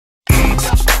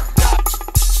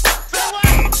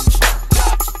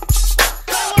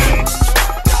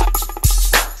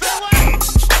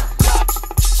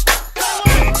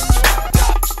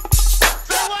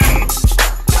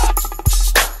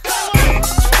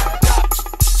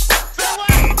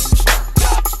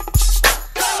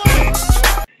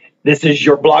This is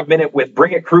your blog minute with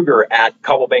Bring It Krueger at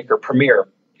Coldwell Banker Premier.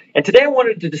 And today I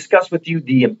wanted to discuss with you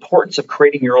the importance of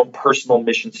creating your own personal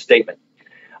mission statement.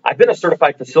 I've been a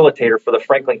certified facilitator for the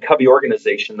Franklin Covey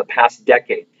organization the past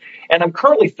decade, and I'm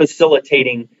currently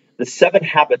facilitating the 7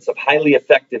 Habits of Highly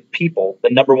Effective People, the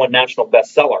 #1 national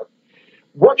bestseller,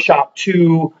 workshop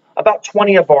to about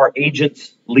 20 of our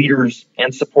agents, leaders,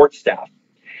 and support staff.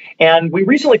 And we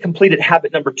recently completed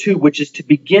habit number 2, which is to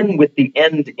begin with the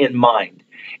end in mind.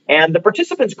 And the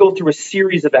participants go through a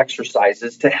series of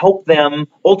exercises to help them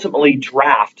ultimately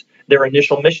draft their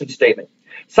initial mission statement.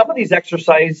 Some of these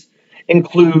exercises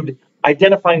include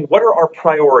identifying what are our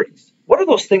priorities? What are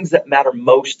those things that matter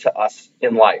most to us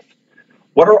in life?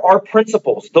 What are our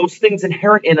principles? Those things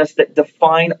inherent in us that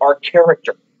define our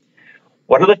character.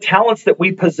 What are the talents that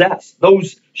we possess?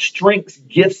 Those strengths,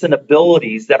 gifts, and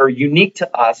abilities that are unique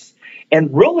to us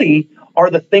and really are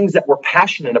the things that we're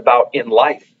passionate about in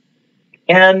life.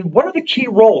 And what are the key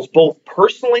roles, both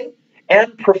personally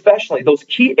and professionally, those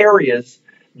key areas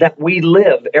that we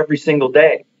live every single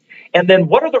day? And then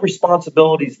what are the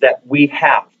responsibilities that we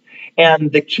have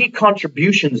and the key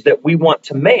contributions that we want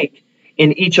to make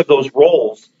in each of those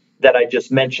roles that I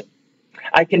just mentioned?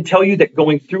 I can tell you that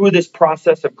going through this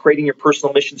process of creating your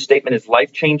personal mission statement is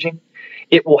life-changing.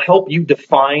 It will help you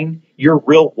define your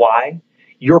real why,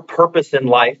 your purpose in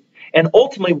life, and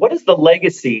ultimately, what is the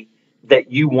legacy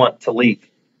that you want to leave?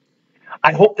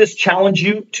 I hope this challenged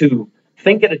you to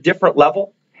think at a different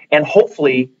level and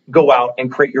hopefully go out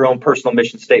and create your own personal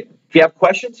mission statement. If you have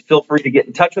questions, feel free to get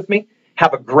in touch with me.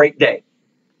 Have a great day.